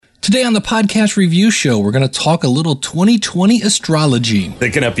Today on the Podcast Review Show, we're going to talk a little 2020 astrology.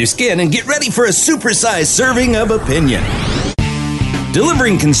 Thicken up your skin and get ready for a supersized serving of opinion.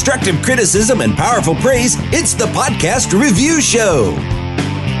 Delivering constructive criticism and powerful praise, it's the Podcast Review Show.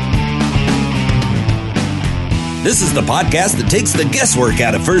 This is the podcast that takes the guesswork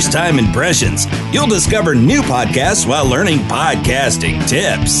out of first-time impressions. You'll discover new podcasts while learning podcasting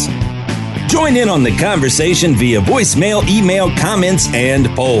tips. Join in on the conversation via voicemail, email, comments, and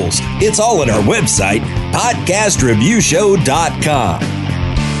polls. It's all at our website, podcastreviewshow.com.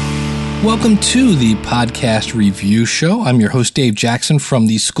 Welcome to the Podcast Review Show. I'm your host, Dave Jackson from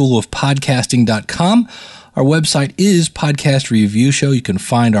the schoolofpodcasting.com. Our website is Podcast Review Show. You can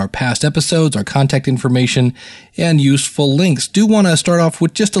find our past episodes, our contact information, and useful links. Do want to start off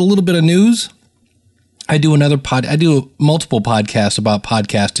with just a little bit of news. I do multiple podcasts about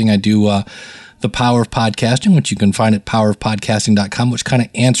podcasting. I do The Power of Podcasting, which you can find at powerofpodcasting.com, which kind of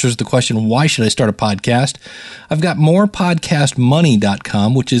answers the question, why should I start a podcast? I've got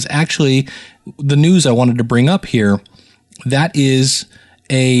morepodcastmoney.com, which is actually the news I wanted to bring up here. That is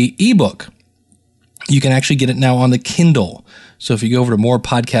a ebook. You can actually get it now on the Kindle. So if you go over to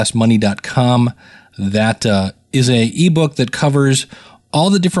morepodcastmoney.com, that is a ebook that covers all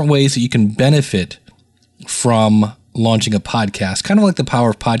the different ways that you can benefit from launching a podcast, kind of like The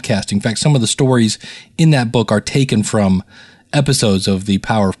Power of Podcasting. In fact, some of the stories in that book are taken from episodes of The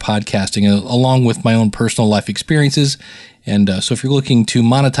Power of Podcasting, along with my own personal life experiences. And so if you're looking to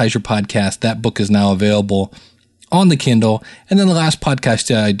monetize your podcast, that book is now available on the Kindle. And then the last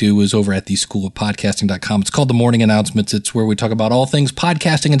podcast I do is over at the schoolofpodcasting.com. It's called The Morning Announcements. It's where we talk about all things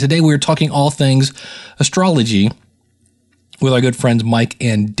podcasting. And today we're talking all things astrology with our good friends Mike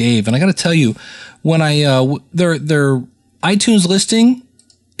and Dave. And I got to tell you, when their iTunes listing,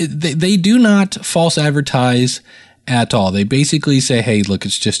 they do not false advertise at all. They basically say, hey, look,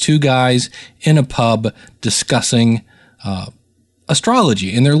 it's just two guys in a pub discussing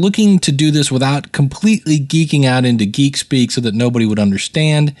astrology. And they're looking to do this without completely geeking out into geek speak so that nobody would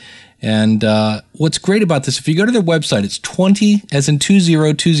understand. And what's great about this, if you go to their website, it's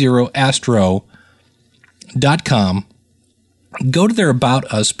 20astro.com. Go to their About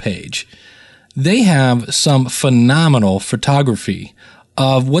Us page. They have some phenomenal photography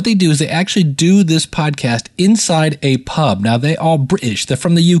of what they do is they actually do this podcast inside a pub. Now, they all British. They're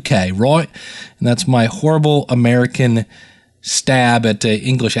from the UK, right? And that's my horrible American stab at an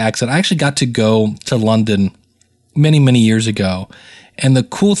English accent. I actually got to go to London many, many years ago. And the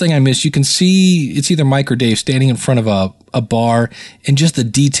cool thing I missed, you can see it's either Mike or Dave standing in front of a bar, and just the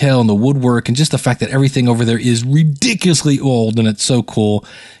detail and the woodwork and just the fact that everything over there is ridiculously old, and it's so cool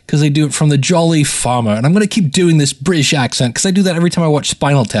because they do it from the Jolly Farmer. And I'm going to keep doing this British accent because I do that every time I watch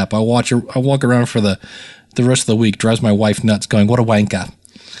Spinal Tap. I walk around for the rest of the week. Drives my wife nuts going, what a wanker.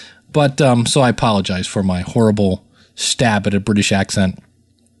 But so I apologize for my horrible stab at a British accent.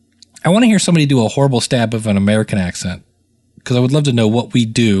 I want to hear somebody do a horrible stab of an American accent, because I would love to know what we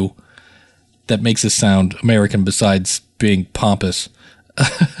do that makes us sound American besides being pompous.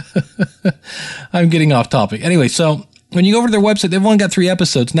 I'm getting off topic. Anyway, so when you go over to their website, they've only got 3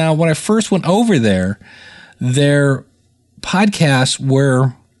 episodes. Now, when I first went over there, their podcasts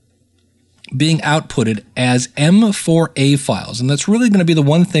were being outputted as M4A files. And that's really going to be the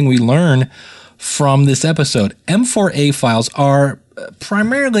one thing we learn from this episode. M4A files are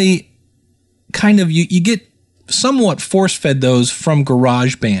primarily kind of, you get somewhat force-fed those from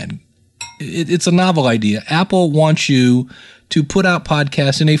GarageBand. It's a novel idea. Apple wants you to put out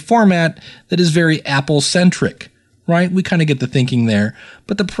podcasts in a format that is very Apple-centric, right? We kind of get the thinking there.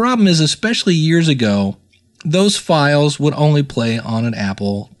 But the problem is, especially years ago, those files would only play on an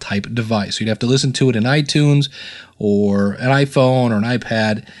Apple-type device. You'd have to listen to it in iTunes or an iPhone or an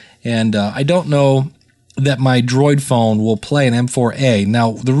iPad. And I don't know that my Droid phone will play an M4A.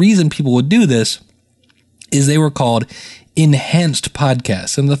 Now, the reason people would do this is they were called enhanced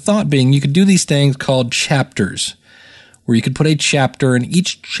podcasts. And the thought being you could do these things called chapters, where you could put a chapter, and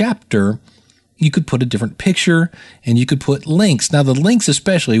each chapter you could put a different picture and you could put links. Now, the links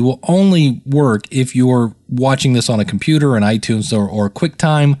especially will only work if you're watching this on a computer, an iTunes or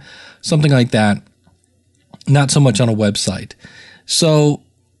QuickTime, something like that. Not so much on a website. So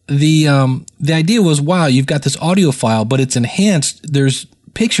the idea was, wow, you've got this audio file, but it's enhanced. There's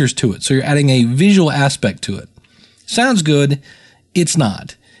pictures to it. So you're adding a visual aspect to it. Sounds good. It's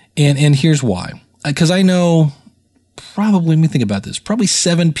not. And here's why. Because I know probably, let me think about this, probably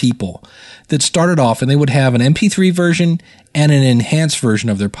 7 people that started off and they would have an MP3 version and an enhanced version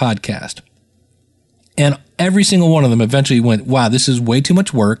of their podcast. And every single one of them eventually went, wow, this is way too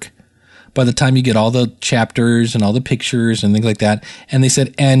much work. by the time you get all the chapters and all the pictures and things like that. And they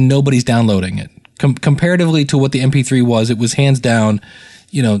said, and nobody's downloading it. Comparatively to what the MP3 was, it was hands down,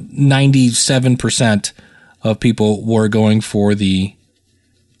 97% of people were going for the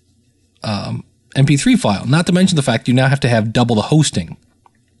MP3 file. Not to mention the fact you now have to have double the hosting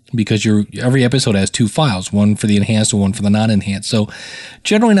because every episode has 2 files, one for the enhanced and one for the non-enhanced. So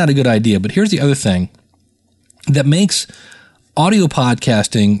generally not a good idea. But here's the other thing that makes audio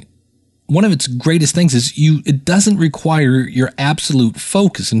podcasting one of its greatest things is it doesn't require your absolute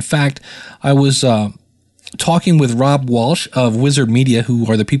focus. In fact, I was talking with Rob Walsh of Wizard Media, who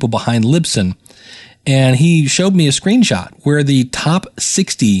are the people behind Libsyn, and he showed me a screenshot where the top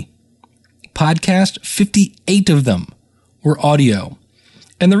 60 podcasts, 58 of them were audio.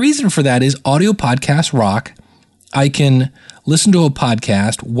 And the reason for that is audio podcasts rock. I can listen to a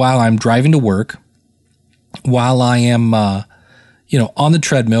podcast while I'm driving to work, while I am on the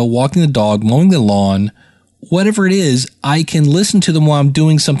treadmill, walking the dog, mowing the lawn, whatever it is, I can listen to them while I'm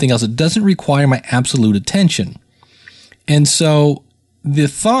doing something else. It doesn't require my absolute attention. And so the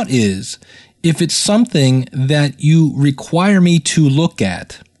thought is, if it's something that you require me to look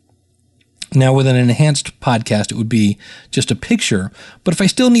at, now with an enhanced podcast, it would be just a picture. But if I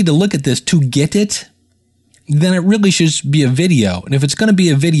still need to look at this to get it, then it really should be a video. And if it's going to be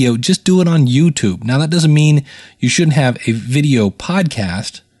a video, just do it on YouTube. Now, that doesn't mean you shouldn't have a video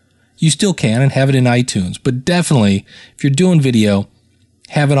podcast. You still can and have it in iTunes. But definitely, if you're doing video,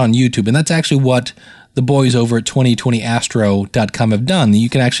 have it on YouTube. And that's actually what the boys over at 2020astro.com have done. You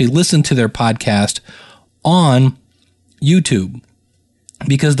can actually listen to their podcast on YouTube.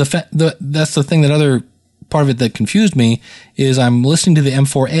 Because that's the thing, that other part of it that confused me is I'm listening to the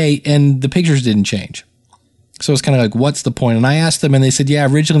M4A and the pictures didn't change. So it's kind of like, what's the point? And I asked them and they said, yeah,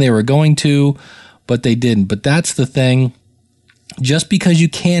 originally they were going to, but they didn't. But that's the thing. Just because you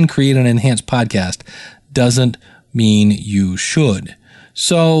can create an enhanced podcast doesn't mean you should.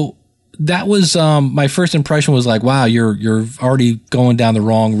 So that was my first impression was like, wow, you're already going down the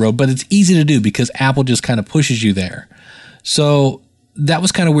wrong road. But it's easy to do because Apple just kind of pushes you there. So that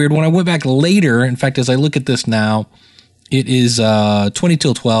was kind of weird. When I went back later, in fact, as I look at this now, it is 20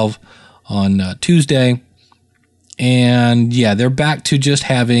 till 12 on Tuesday. And yeah, they're back to just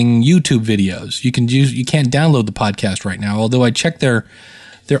having YouTube videos. You can't download the podcast right now. Although I checked their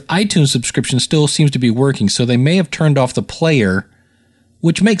iTunes subscription still seems to be working. So they may have turned off the player,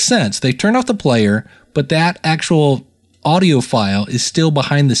 which makes sense. They turned off the player, but that actual audio file is still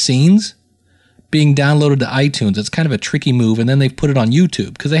behind the scenes being downloaded to iTunes. It's kind of a tricky move. And then they've put it on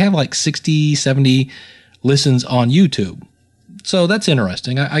YouTube because they have like 60, 70 listens on YouTube. So that's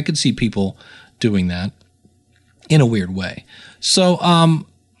interesting. I could see people doing that in a weird way. So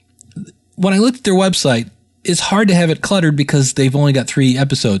when I looked at their website, it's hard to have it cluttered because they've only got 3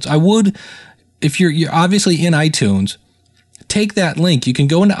 episodes. I would, if you're obviously in iTunes, take that link. You can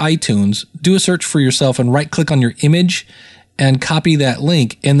go into iTunes, do a search for yourself, and right-click on your image and copy that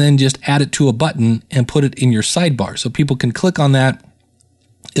link, and then just add it to a button and put it in your sidebar. So people can click on that.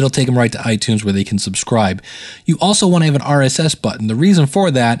 It'll take them right to iTunes where they can subscribe. You also want to have an RSS button. The reason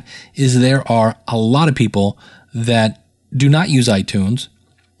for that is there are a lot of people that do not use iTunes.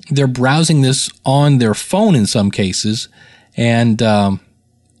 They're browsing this on their phone in some cases, and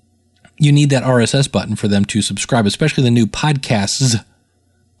you need that RSS button for them to subscribe, especially the new Podcasts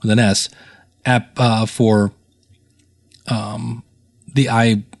with an S app for iOS,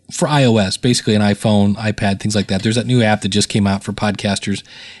 basically an iPhone, iPad, things like that. There's that new app that just came out for podcasters,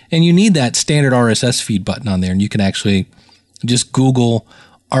 and you need that standard RSS feed button on there, and you can actually just Google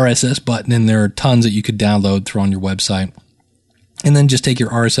RSS button, and there are tons that you could download, throw on your website, and then just take your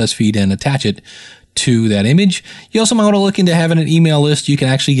RSS feed and attach it to that image. You also might want to look into having an email list. You can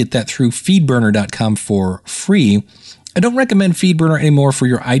actually get that through feedburner.com for free. I don't recommend Feedburner anymore for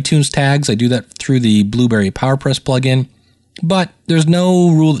your iTunes tags. I do that through the Blueberry PowerPress plugin, but there's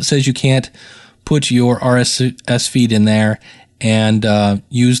no rule that says you can't put your RSS feed in there and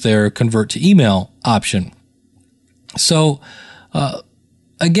use their convert to email option. So,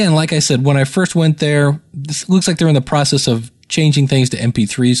 again, like I said, when I first went there, this looks like they're in the process of changing things to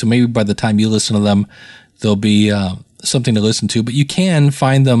MP3, so maybe by the time you listen to them, there'll be something to listen to. But you can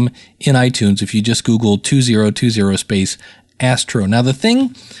find them in iTunes if you just Google 2020 space Astro. Now, the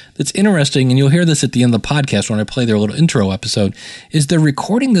thing that's interesting, and you'll hear this at the end of the podcast when I play their little intro episode, is they're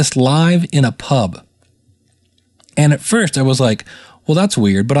recording this live in a pub. And at first I was like, well, that's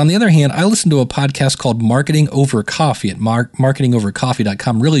weird. But on the other hand, I listened to a podcast called Marketing Over Coffee at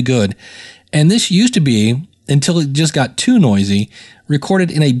marketingovercoffee.com. Really good. And this used to be, until it just got too noisy,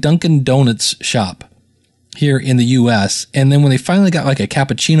 recorded in a Dunkin' Donuts shop. here in the US. And then when they finally got like a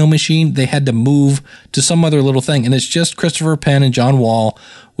cappuccino machine, they had to move to some other little thing. And it's just Christopher Penn and John Wall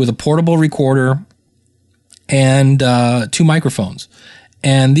with a portable recorder and 2 microphones.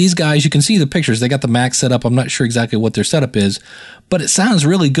 And these guys, you can see the pictures. They got the Mac set up. I'm not sure exactly what their setup is, but it sounds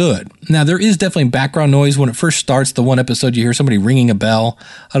really good. Now, there is definitely background noise. When it first starts, the one episode, you hear somebody ringing a bell.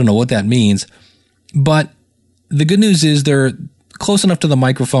 I don't know what that means. But the good news is they're close enough to the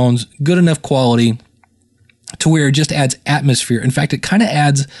microphones, good enough quality to where it just adds atmosphere. In fact, it kind of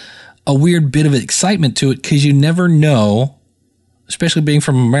adds a weird bit of excitement to it because you never know, especially being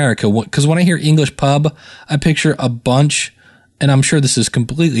from America, because when I hear English pub, I picture a bunch, and I'm sure this is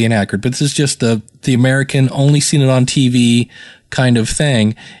completely inaccurate, but this is just the American, only seen it on TV kind of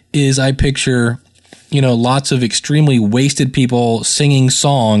thing, is I picture, lots of extremely wasted people singing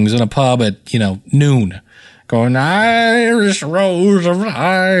songs in a pub at, noon, going, Irish Rose of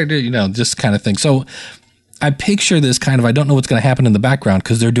Light, just kind of thing. So I picture this kind of, I don't know what's going to happen in the background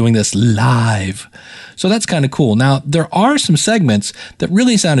because they're doing this live. So that's kind of cool. Now, there are some segments that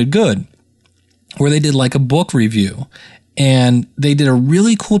really sounded good where they did like a book review. And they did a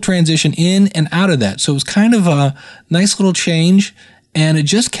really cool transition in and out of that. So it was kind of a nice little change, and it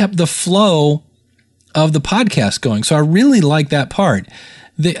just kept the flow of the podcast going. So I really like that part.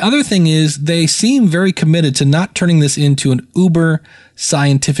 The other thing is they seem very committed to not turning this into an uber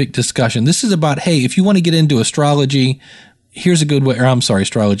scientific discussion. This is about, hey, if you want to get into astrology, here's a good way,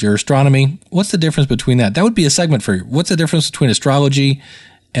 astrology or astronomy. What's the difference between that? That would be a segment for you. What's the difference between astrology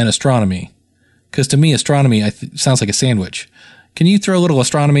and astronomy? Because to me, astronomy sounds like a sandwich. Can you throw a little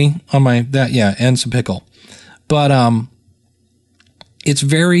astronomy on that? Yeah, and some pickle. But it's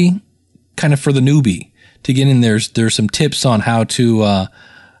very kind of for the newbie to get in. There's some tips on how to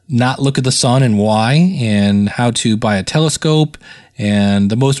not look at the sun and why, and how to buy a telescope, and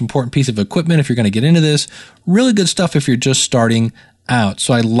the most important piece of equipment if you're going to get into this. Really good stuff if you're just starting out.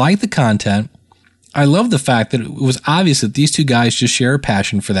 So I like the content. I love the fact that it was obvious that these two guys just share a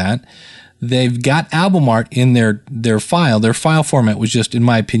passion for that. They've got album art in their file. Their file format was just, in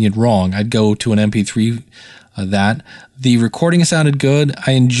my opinion, wrong. I'd go to an MP3 that. The recording sounded good.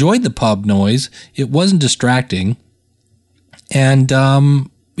 I enjoyed the pub noise. It wasn't distracting. And,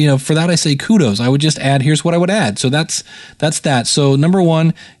 for that I say kudos. I would just add, here's what I would add. So that's that. So number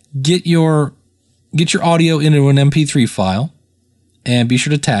one, get your audio into an MP3 file and be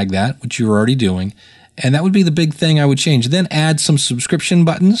sure to tag that, which you're already doing. And that would be the big thing I would change. Then add some subscription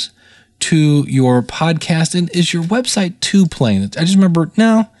buttons to your podcast. And is your website too plain? I just remember,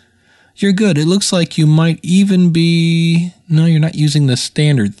 no, you're good. It looks like you might even be, no, you're not using the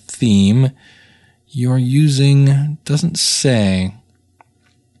standard theme. You're using, doesn't say,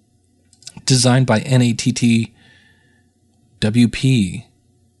 designed by NATTWP.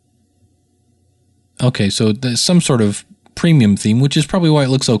 Okay, so there's some sort of premium theme, which is probably why it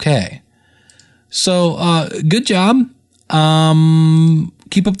looks okay. So, good job.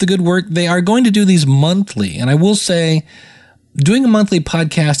 Keep up the good work. They are going to do these monthly. And I will say, doing a monthly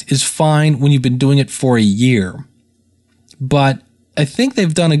podcast is fine when you've been doing it for a year. But I think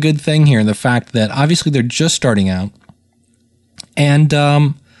they've done a good thing here in the fact that obviously they're just starting out. And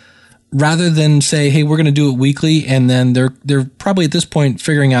rather than say, hey, we're going to do it weekly, and then they're probably at this point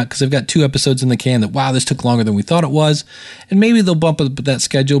figuring out, because they've got 2 episodes in the can, that, wow, this took longer than we thought it was. And maybe they'll bump up that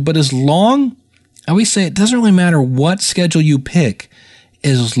schedule. But as long, I always say, it doesn't really matter what schedule you pick,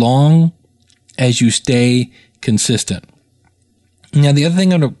 as long as you stay consistent. Now, the other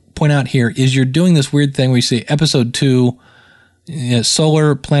thing I'm going to point out here is you're doing this weird thing where you say episode 2,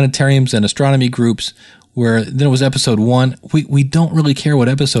 solar planetariums and astronomy groups, where then it was episode 1. We don't really care what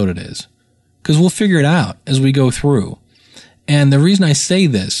episode it is because we'll figure it out as we go through. And the reason I say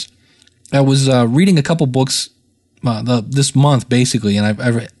this, I was reading a couple books this month, basically, and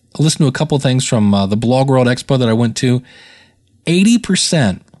I've listened to a couple things from the Blog World Expo that I went to.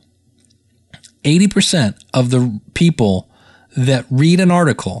 80% of the people that read the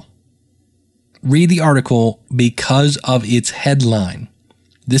article because of its headline.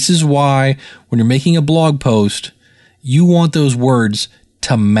 This is why when you're making a blog post, you want those words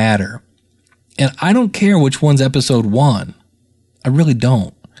to matter. And I don't care which one's episode 1. I really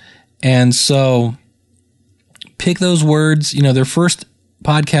don't. And so pick those words. Their first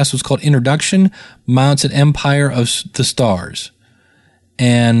podcast was called Introduction, Mounts and Empire of the Stars.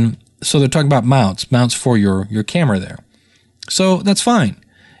 And so they're talking about mounts for your camera there. So that's fine.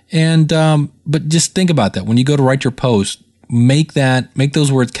 And, but just think about that. When you go to write your post, make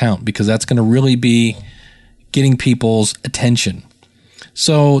those words count, because that's going to really be getting people's attention.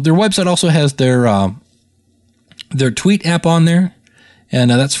 So their website also has their tweet app on there. and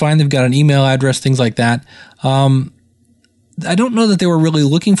that's fine. They've got an email address, things like that. I don't know that they were really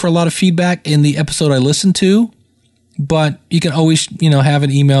looking for a lot of feedback in the episode I listened to, but you can always, have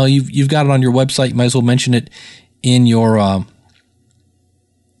an email. You've got it on your website. You might as well mention it in your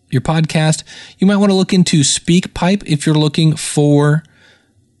podcast. You might want to look into SpeakPipe if you're looking for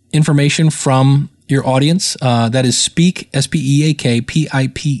information from your audience. That is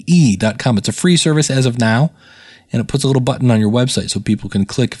SpeakPipe.com. It's a free service as of now, and it puts a little button on your website so people can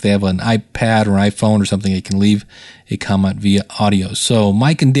click if they have an iPad or an iPhone or something. They can leave a comment via audio. So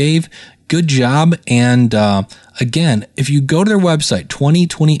Mike and Dave, good job. And again, if you go to their website,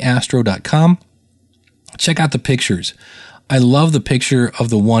 2020astro.com, check out the pictures. I love the picture of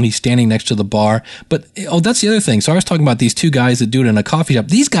the one, he's standing next to the bar. But, that's the other thing. So I was talking about these two guys that do it in a coffee shop.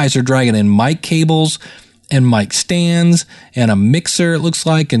 These guys are dragging in mic cables and mic stands and a mixer, it looks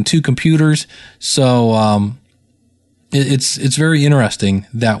like, and two computers. So it's very interesting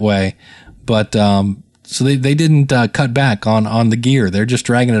that way. But so they didn't cut back on the gear. They're just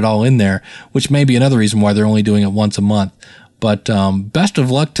dragging it all in there, which may be another reason why they're only doing it once a month. But best of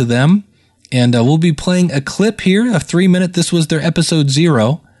luck to them. And we'll be playing a clip here, a 3-minute. This was their episode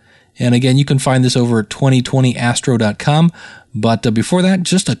 0. And again, you can find this over at 2020astro.com. But before that,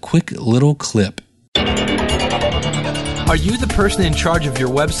 just a quick little clip. Are you the person in charge of your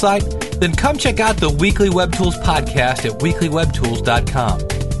website? Then come check out the Weekly Web Tools podcast at weeklywebtools.com.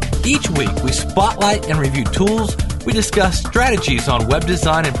 Each week, we spotlight and review tools. We discuss strategies on web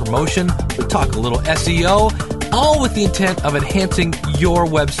design and promotion. We talk a little SEO, all with the intent of enhancing your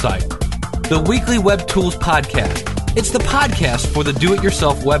website. The Weekly Web Tools Podcast. It's the podcast for the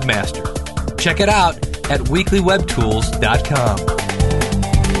do-it-yourself webmaster. Check it out at weeklywebtools.com.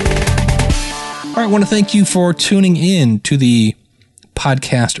 All right, I want to thank you for tuning in to the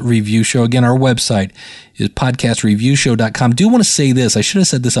podcast review show. Again, our website is podcastreviewshow.com. I do want to say this. I should have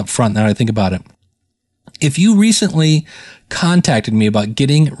said this up front now that I think about it. If you recently contacted me about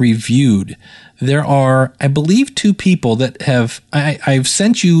getting reviewed, there are, I believe, 2 people that have, I've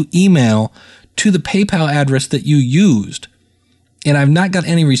sent you email to the PayPal address that you used, and I've not got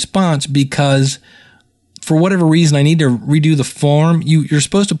any response because for whatever reason, I need to redo the form. You're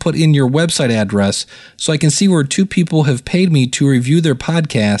supposed to put in your website address so I can see where 2 people have paid me to review their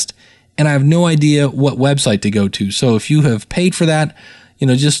podcast, and I have no idea what website to go to. So if you have paid for that,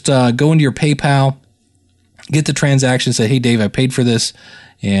 just go into your PayPal, get the transaction, say, hey, Dave, I paid for this,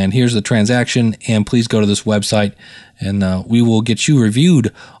 and here's the transaction, and please go to this website, and we will get you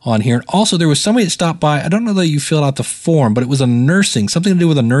reviewed on here. Also, there was somebody that stopped by. I don't know that you filled out the form, but it was something to do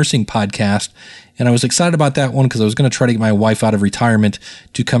with a nursing podcast, and I was excited about that one because I was going to try to get my wife out of retirement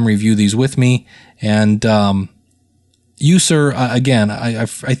to come review these with me. And you, sir, again, I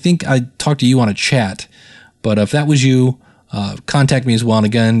think I talked to you on a chat, but if that was you, contact me as well. And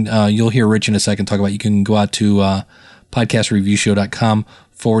again, you'll hear Rich in a second talk about, you can go out to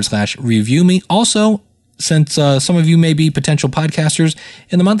podcastreviewshow.com/review me. Also, since some of you may be potential podcasters,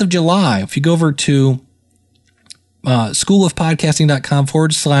 in the month of July, if you go over to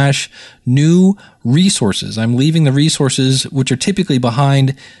schoolofpodcasting.com/new resources, I'm leaving the resources which are typically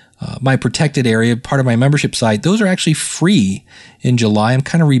behind my protected area, part of my membership site. Those are actually free in July. I'm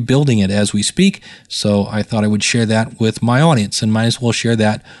kind of rebuilding it as we speak, so I thought I would share that with my audience, and might as well share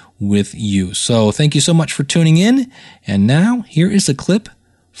that with you. So thank you so much for tuning in, and now here is a clip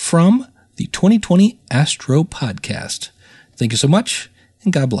from the 2020 Astro Podcast. Thank you so much,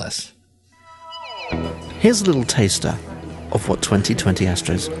 and God bless. Here's a little taster of what 2020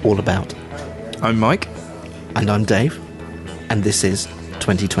 Astro is all about. I'm Mike. And I'm Dave, and this is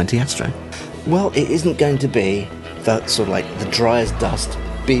 2020 Astro. Well, it isn't going to be the sort of like the dry as dust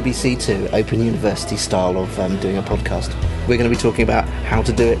BBC Two Open University style of doing a podcast. We're going to be talking about how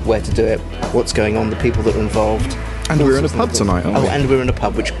to do it, where to do it, what's going on, the people that are involved. And we're in a pub tonight, aren't we? And we're in a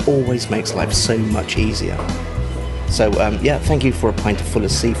pub, which always makes life so much easier. So, thank you for a pint of full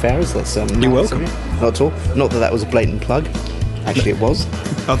of Seafarers. That's You're welcome. Not at all. Not that was a blatant plug. Actually, it was.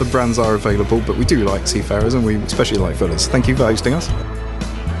 Other brands are available, but we do like Seafarers, and we especially like Fuller's. Thank you for hosting us.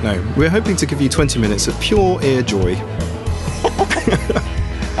 No, we're hoping to give you 20 minutes of pure ear joy.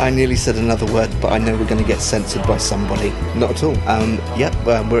 I nearly said another word, but I know we're going to get censored by somebody. Not at all.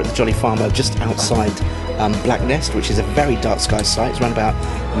 We're at the Jolly Farmer just outside Black Nest, which is a very dark sky site. It's around about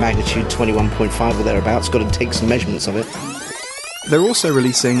magnitude 21.5 or thereabouts. Got to take some measurements of it. They're also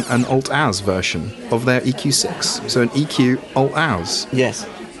releasing an Alt-Az version of their EQ6. So an EQ Alt-Az. Yes.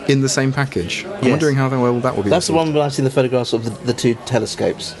 In the same package. I'm wondering how well that will be. That's received. The one where I've seen the photographs of the 2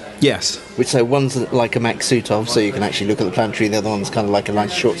 telescopes. Yes. Which, so one's like a Maksutov, so you can actually look at the planetary, the other one's kind of like a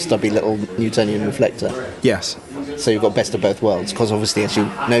nice short stubby little Newtonian reflector. Yes. So you've got best of both worlds, because obviously, as you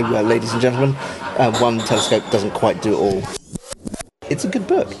know, ladies and gentlemen, one telescope doesn't quite do it all. It's a good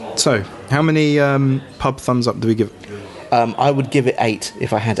book. So, how many pub thumbs up do we give? I would give it 8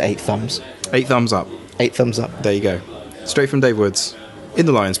 if I had 8 thumbs. 8 thumbs up. 8 thumbs up. There you go. Straight from Dave Woods. In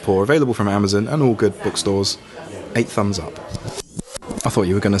the Lion's Paw, available from Amazon and all good bookstores. 8 thumbs up. I thought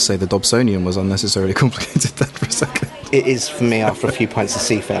you were going to say the Dobsonian was unnecessarily complicated then for a second. It is for me after a few pints of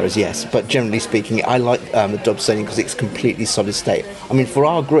Seafarers, yes. But generally speaking, I like the Dobsonian because it's completely solid state. I mean, for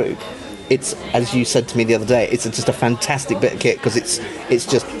our group, it's, as you said to me the other day, it's just a fantastic bit of kit because it's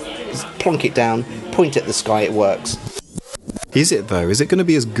just plonk it down, point at the sky, it works. Is it, though? Is it going to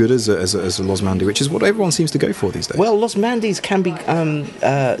be as good as a Losmandy, which is what everyone seems to go for these days? Well, Losmandis can be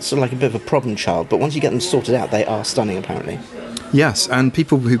sort of like a bit of a problem child, but once you get them sorted out, they are stunning, apparently. Yes, and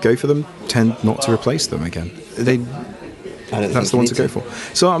people who go for them tend not to replace them again. That's the one to go for.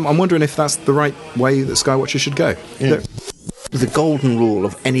 So I'm wondering if that's the right way that Skywatcher should go. Yeah. The golden rule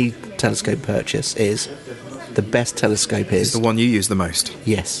of any telescope purchase is the best telescope is... the one you use the most.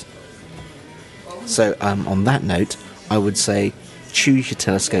 Yes. So on that note, I would say choose your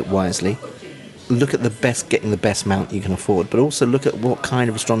telescope wisely. Look at getting the best mount you can afford, but also look at what kind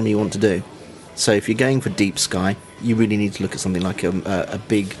of astronomy you want to do. So if you're going for deep sky, you really need to look at something like a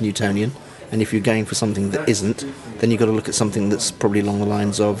big Newtonian. And if you're going for something that isn't, then you've got to look at something that's probably along the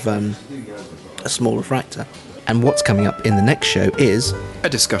lines of a small refractor. And what's coming up in the next show is... a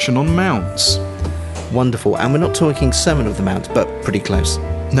discussion on mounts. Wonderful. And we're not talking sermon of the mount, but pretty close.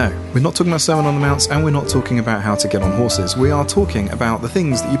 No, we're not talking about sermon on the mounts, and we're not talking about how to get on horses. We are talking about the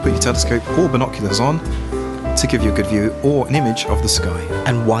things that you put your telescope or binoculars on to give you a good view or an image of the sky.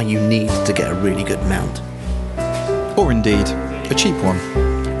 And why you need to get a really good mount. Or indeed, a cheap one.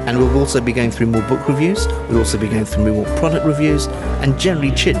 And we'll also be going through more book reviews, we'll also be going through more product reviews, and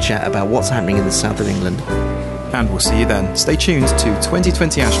generally chit-chat about what's happening in the south of England. And we'll see you then. Stay tuned to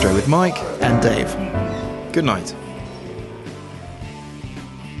 2020 Astro with Mike and Dave. Good night.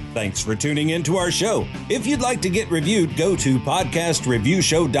 Thanks for tuning in to our show. If you'd like to get reviewed, go to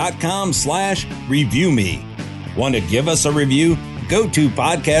podcastreviewshow.com/reviewme. Want to give us a review? Go to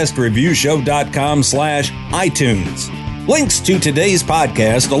podcastreviewshow.com/iTunes. Links to today's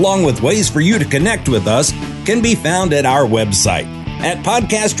podcast, along with ways for you to connect with us, can be found at our website at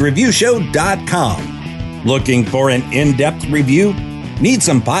podcastreviewshow.com. Looking for an in-depth review? Need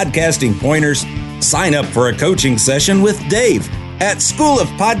some podcasting pointers? Sign up for a coaching session with Dave at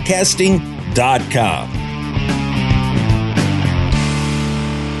schoolofpodcasting.com.